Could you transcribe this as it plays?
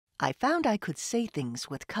I found I could say things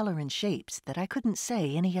with color and shapes that I couldn't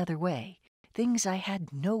say any other way, things I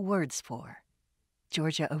had no words for.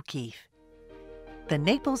 Georgia O'Keeffe. The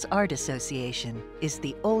Naples Art Association is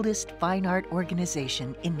the oldest fine art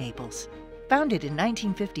organization in Naples. Founded in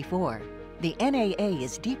 1954, the NAA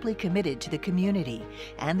is deeply committed to the community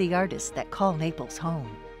and the artists that call Naples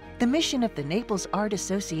home. The mission of the Naples Art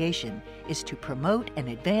Association is to promote and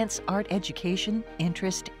advance art education,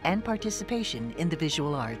 interest, and participation in the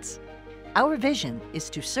visual arts. Our vision is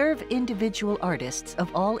to serve individual artists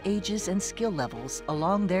of all ages and skill levels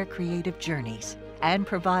along their creative journeys and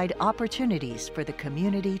provide opportunities for the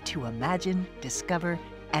community to imagine, discover,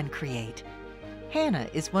 and create. Hanna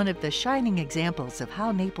is one of the shining examples of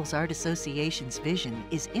how Naples Art Association's vision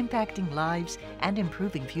is impacting lives and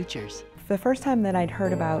improving futures. The first time that I'd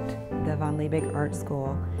heard about the Von Liebig Art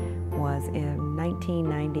School was in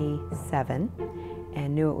 1997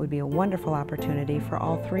 and knew it would be a wonderful opportunity for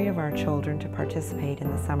all three of our children to participate in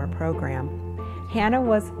the summer program. Hanna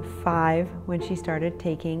was 5 when she started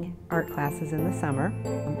taking art classes in the summer.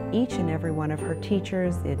 Each and every one of her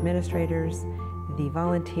teachers, the administrators, the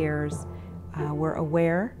volunteers were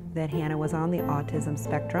aware that Hanna was on the autism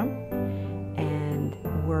spectrum and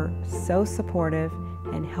were so supportive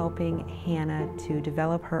in helping Hanna to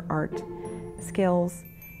develop her art skills.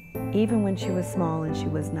 Even when she was small and she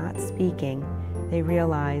was not speaking, they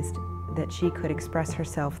realized that she could express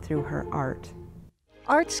herself through her art.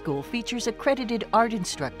 Art School features accredited art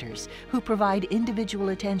instructors who provide individual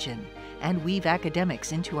attention and weave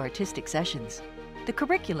academics into artistic sessions. The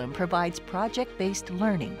curriculum provides project-based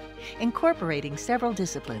learning, incorporating several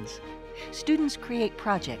disciplines. Students create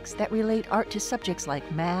projects that relate art to subjects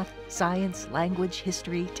like math, science, language,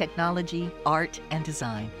 history, technology, art, and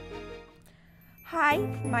design. Hi,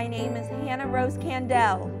 my name is Hannah Rose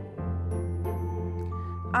Candell.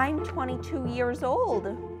 I'm 22 years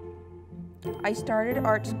old. I started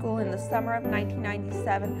art school in the summer of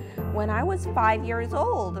 1997 when I was 5 years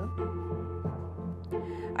old.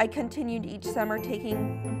 I continued each summer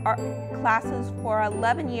taking art classes for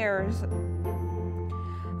 11 years.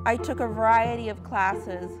 I took a variety of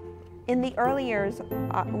classes. In the early years,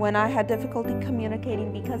 when I had difficulty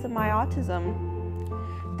communicating because of my autism,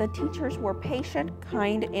 the teachers were patient,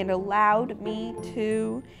 kind, and allowed me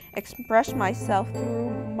to express myself through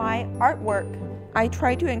my artwork. I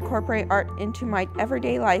try to incorporate art into my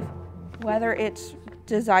everyday life, whether it's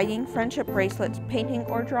designing friendship bracelets, painting,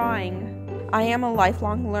 or drawing. I am a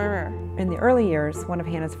lifelong learner. In the early years, one of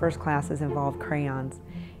Hannah's first classes involved crayons,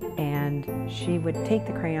 and she would take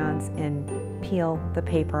the crayons and peel the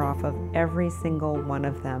paper off of every single one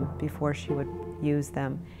of them before she would use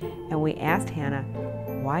them. And we asked Hanna,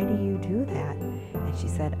 "Why do you do that?" And she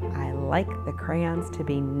said, "I like the crayons to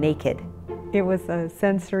be naked." It was a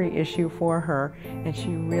sensory issue for her, and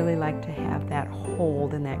she really liked to have that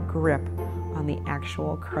hold and that grip on the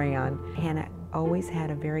actual crayon. Hanna always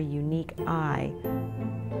had a very unique eye,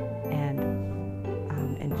 and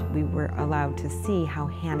we were allowed to see how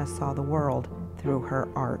Hanna saw the world through her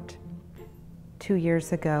art. 2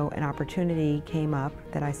 years ago, an opportunity came up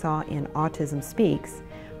that I saw in Autism Speaks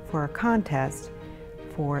for a contest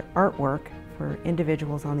for artwork for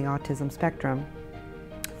individuals on the autism spectrum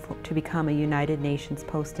to become a United Nations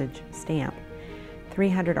postage stamp.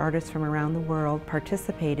 300 artists from around the world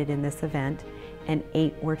participated in this event, and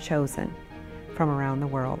 8 were chosen from around the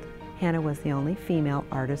world. Hanna was the only female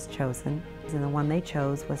artist chosen, and the one they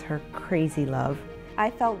chose was her Crazy Love. I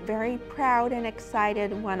felt very proud and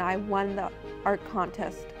excited when I won the art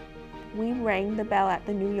contest. We rang the bell at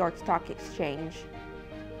the New York Stock Exchange.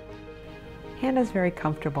 Hanna's very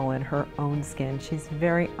comfortable in her own skin. She's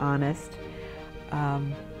very honest.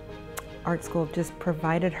 Art School just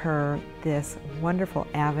provided her this wonderful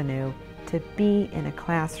avenue to be in a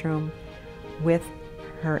classroom with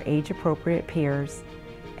her age-appropriate peers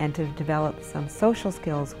and to develop some social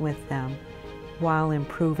skills with them while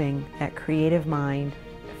improving that creative mind.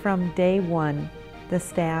 From day one, the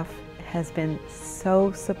staff has been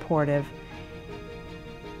so supportive,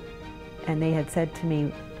 and they had said to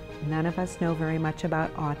me, "None of us know very much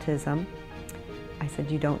about autism." I said,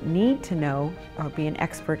 "You don't need to know or be an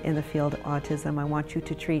expert in the field of autism. I want you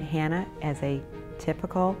to treat Hanna as a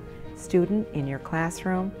typical student in your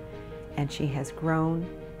classroom," and she has grown,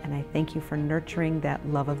 and I thank you for nurturing that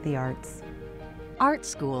love of the arts. Art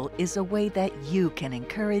School is a way that you can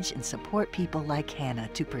encourage and support people like Hanna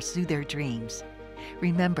to pursue their dreams.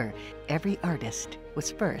 Remember, every artist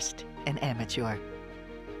was first an amateur.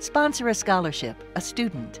 Sponsor a scholarship, a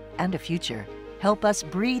student, and a future. help us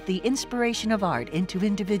breathe the inspiration of art into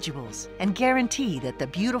individuals and guarantee that the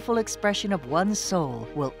beautiful expression of one's soul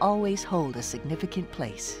will always hold a significant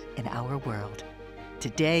place in our world.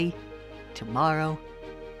 Today, tomorrow,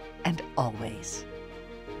 and always.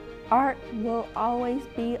 Art will always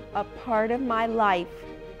be a part of my life.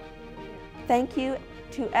 Thank you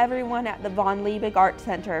to everyone at the Von Liebig Art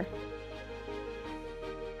Center.